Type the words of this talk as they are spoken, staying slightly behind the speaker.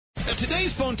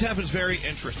Today's phone tap is very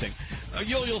interesting.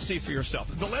 You'll see for yourself.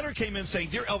 The letter came in saying,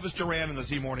 Dear Elvis Duran and the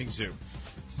Z Morning Zoo,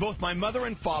 both my mother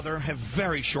and father have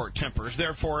very short tempers.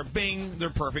 Therefore, bing, they're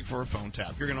perfect for a phone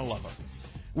tap. You're going to love them.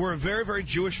 We're a very, very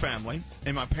Jewish family,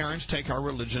 and my parents take our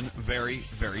religion very,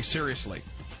 very seriously.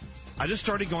 I just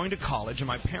started going to college, and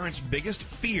my parents' biggest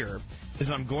fear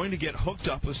is I'm going to get hooked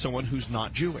up with someone who's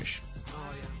not Jewish. Oh,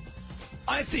 yeah.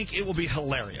 I think it will be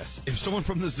hilarious if someone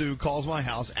from the zoo calls my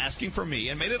house asking for me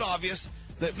and made it obvious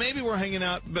that maybe we're hanging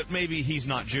out, but maybe he's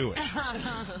not Jewish.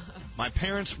 My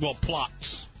parents will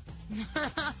plot.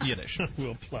 Yiddish.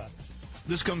 Will plot.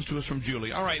 This comes to us from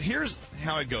Julie. All right, here's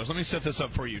how it goes. Let me set this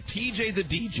up for you. TJ the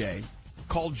DJ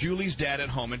called Julie's dad at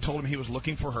home and told him he was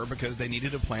looking for her because they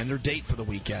needed to plan their date for the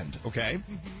weekend, okay?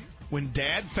 Mm-hmm. When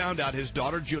Dad found out his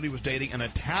daughter Julie was dating an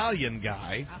Italian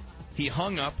guy, he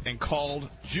hung up and called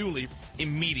Julie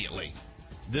immediately.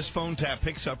 This phone tap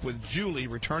picks up with Julie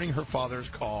returning her father's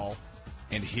call,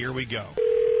 and here we go.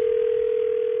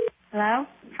 Hello?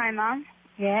 Hi, Mom.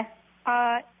 Yeah?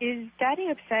 Is Daddy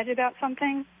upset about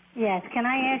something? Yes. Can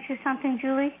I ask you something,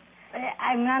 Julie?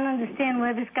 I'm not understanding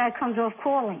where this guy comes off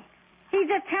calling. He's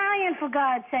Italian, for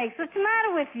God's sakes. What's the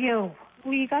matter with you?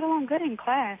 We got along good in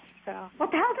class, so...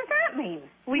 What the hell does that mean?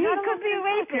 He could be a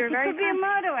rapist. He could be a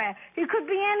murderer. He could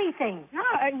be anything. No,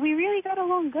 we really got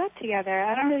along good together.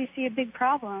 I don't really see a big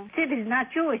problem. Sid is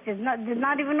not Jewish. There's not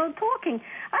even no talking.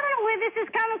 I don't know where this is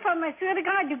coming from. I swear to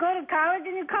God, you go to college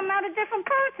and you come out a different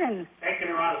person.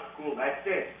 Taking her out of school, that's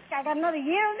it. I got another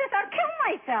year of this. I'll kill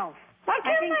myself. I'll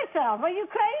kill myself. Are you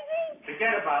crazy?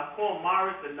 Forget about it. Call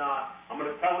Morris and I'm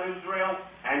going to tell Israel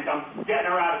and I'm getting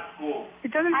her out of school.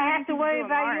 I have to worry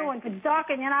about you. If it's dark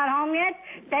and you're not home yet,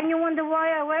 then you wonder why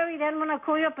I worry. Then when I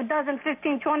call you up a dozen,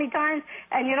 15, 20 times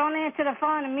and you don't answer the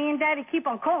phone and me and Daddy keep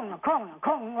on calling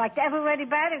like the ever-ready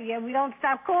battery. Yeah, we don't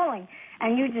stop calling.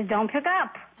 And you just don't pick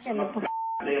up.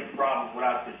 There's problem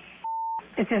without this.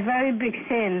 It's a very big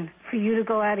sin for you to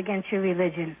go out against your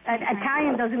religion. An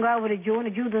Italian doesn't go out with a Jew, and a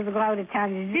Jew doesn't go out with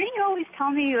Italian. Didn't you always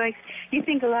tell me, like, you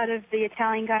think a lot of the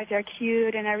Italian guys are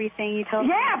cute and everything? You told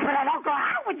me. Yeah, but I don't go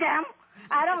out with them.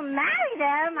 I don't marry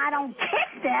them. I don't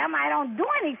kiss them. I don't do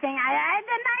anything.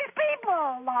 They're nice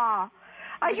people.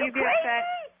 Are you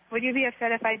crazy? Would you be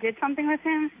upset if I did something with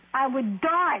him? I would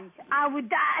die.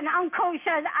 And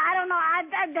unkosher, I don't know.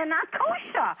 They're not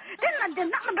kosher.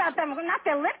 There's nothing about them. Not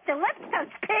their lips. Their lips are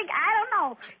pig. I don't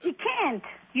know. You can't.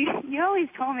 You always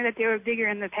told me that they were bigger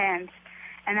in the pants,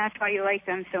 and that's why you like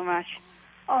them so much.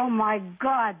 Oh, my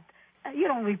God. You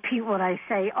don't repeat what I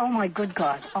say. Oh, my good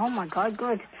God. Oh, my God,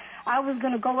 good. I was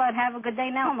going to go out and have a good day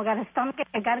now. I got a stomach.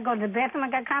 I got to go to the bathroom. I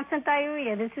got constant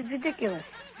diarrhea. This is ridiculous.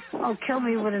 Oh, kill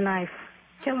me with a knife.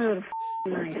 Kill me with a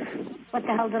knife. What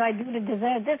the hell did I do to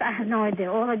deserve this? I have no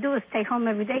idea. All I do is stay home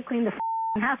every day, clean the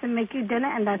house, and make you dinner,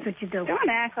 and that's what you do. Don't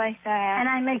act like that. And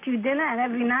I make you dinner, and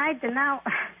every night, and now...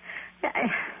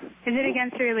 Is it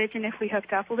against your religion if we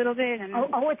hooked up a little bit? And...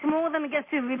 Oh, it's more than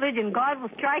against your religion. God will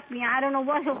strike me. I don't know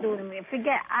what he'll do to me.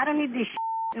 Forget. I don't need this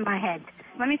in my head.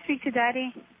 Let me speak to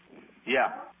Daddy. Yeah.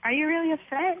 Are you really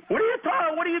upset? What are you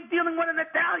talking? What are you dealing with an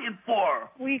Italian for?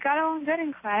 We got along good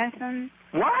in class, and...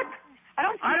 What?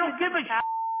 I don't give a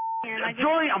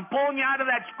Julie, I'm pulling you out of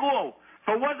that school.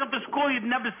 If it wasn't for school, you'd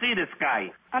never see this guy.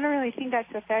 I don't really think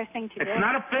that's a fair thing to do. It's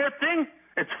not a fair thing?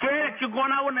 It's fair that you're going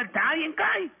out with an Italian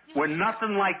guy? We're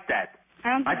nothing like that.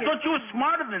 I thought you were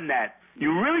smarter than that.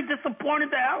 You really disappointed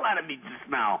the hell out of me just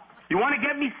now. You want to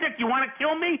get me sick? You want to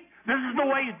kill me? This is the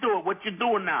way you do it, what you're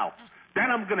doing now. Then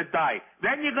I'm going to die.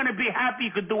 Then you're going to be happy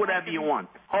you can do whatever you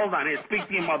want. Hold on, here, speak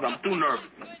to your mother. I'm too nervous.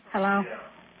 Hello?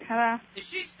 Hello? Is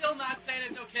she still not saying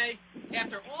it's okay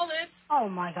after all this? Oh,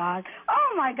 my God.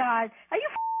 Oh, my God. Are you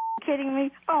kidding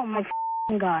me? Oh, my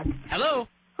God. Hello?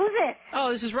 Who's this?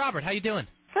 Oh, this is Robert. How you doing?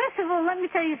 First of all, let me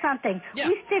tell you something. Yeah.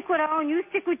 We stick with our own. You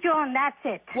stick with your own. That's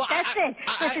it. Well, that's it.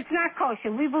 If it's not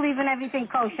kosher, we believe in everything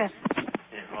kosher.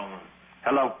 Yeah, hold on.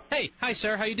 Hello? Hey. Hi,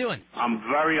 sir. How you doing? I'm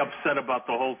very upset about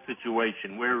the whole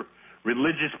situation. We're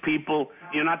religious people.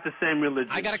 You're not the same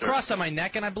religion. I got a cross on my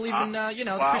neck, and I believe in,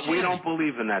 Christianity. We don't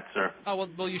believe in that, sir. Oh,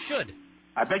 well, you should.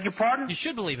 I beg your pardon? You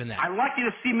should believe in that. I'd like you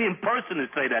to see me in person and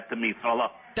say that to me, fella.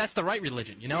 That's the right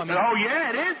religion, you know? Oh, yeah,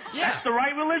 it is? Yeah. That's the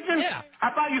right religion? Yeah.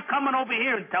 How about you coming over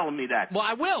here and telling me that? Well,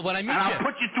 I will when I meet and you. I'll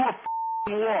put you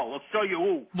through a wall. I'll show you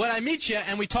who. When I meet you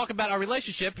and we talk about our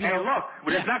relationship, Hey, look,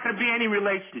 there's not going to be any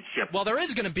relationship. Well, there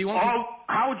is going to be one. Oh,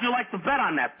 how would you like to bet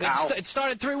on that, pal? It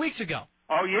started 3 weeks ago.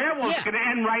 Oh, yeah? Well, Yeah. it's going to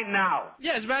end right now.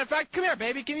 Yeah, as a matter of fact, come here,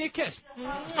 baby. Give me a kiss.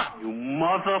 You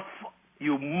mother...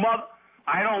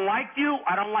 I don't like you.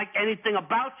 I don't like anything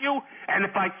about you. And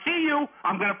if I see you,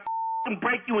 I'm going to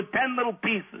break you in 10 little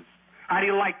pieces. How do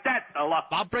you like that, fella?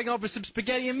 I'll bring over some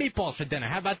spaghetti and meatballs for dinner.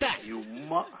 How about that?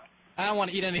 I don't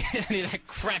want to eat any of that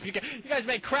crap. You guys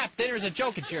make crap dinner as a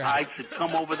joke at your house. I should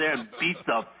come over there and beat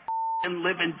the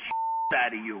living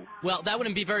out of you. Well, that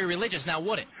wouldn't be very religious, now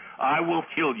would it? I will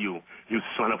kill you, you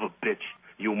son of a bitch.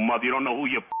 You mother, you don't know who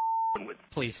you're with.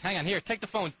 Please, hang on. Here, take the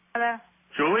phone. Hello?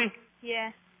 Julie?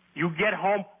 Yeah. You get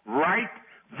home right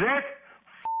this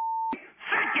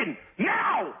second,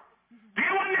 now! Do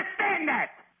you understand that?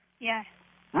 Yeah.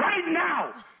 Right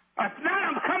now! If not,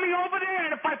 I'm coming over there,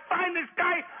 and if I find this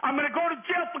guy, I'm going to go to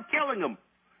jail for killing him.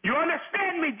 You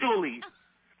understand me, Julie?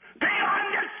 Do you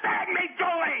understand me,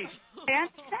 Julie? I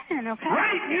understand, okay.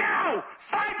 Right now!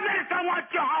 5 minutes, I want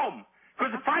you home.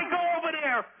 Because if I go over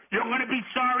there, you're going to be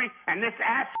sorry, and this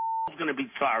ass is going to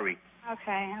be sorry.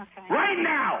 Okay. Right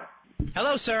now!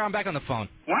 Hello, sir. I'm back on the phone.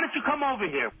 Why don't you come over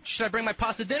here? Should I bring my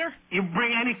pasta dinner? You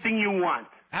bring anything you want.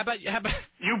 How about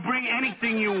You bring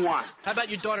anything you want. How about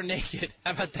your daughter naked?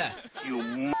 How about that?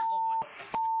 You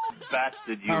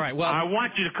bastard, you. All right, well, I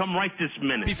want you to come right this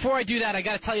minute. Before I do that, I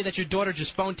got to tell you that your daughter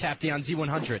just phone tapped you on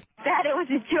Z100. Dad, it was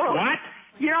a joke. What?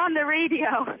 You're on the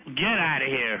radio. Get out of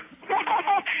here.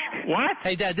 What?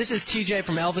 Hey, Dad, this is TJ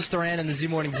from Elvis Duran and the Z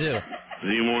Morning Zoo.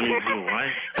 Z Morning Zoo,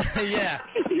 right? Yeah.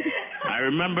 I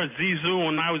remember Z-Zoo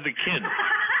when I was a kid.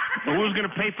 But who's going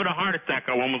to pay for the heart attack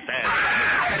I almost had?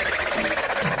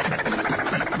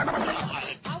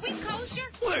 Are we kosher?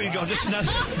 Well, there you go. Just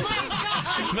another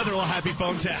little happy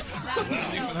phone tap.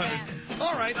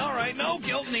 All right. No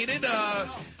guilt needed.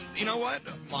 You know what?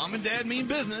 Mom and Dad mean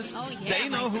business. Oh, yeah, they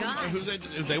know who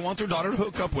they want their daughter to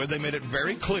hook up with. They made it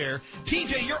very clear.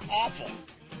 TJ, you're awful.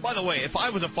 By the way, if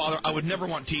I was a father, I would never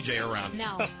want TJ around.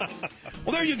 No.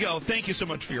 Well, there you go. Thank you so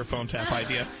much for your phone tap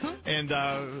idea. And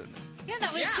yeah,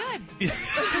 that was good.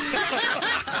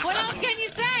 What else can you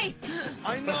say?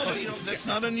 I know, that's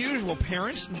not unusual.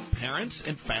 Parents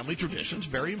and family traditions,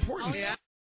 very important. Oh, yeah.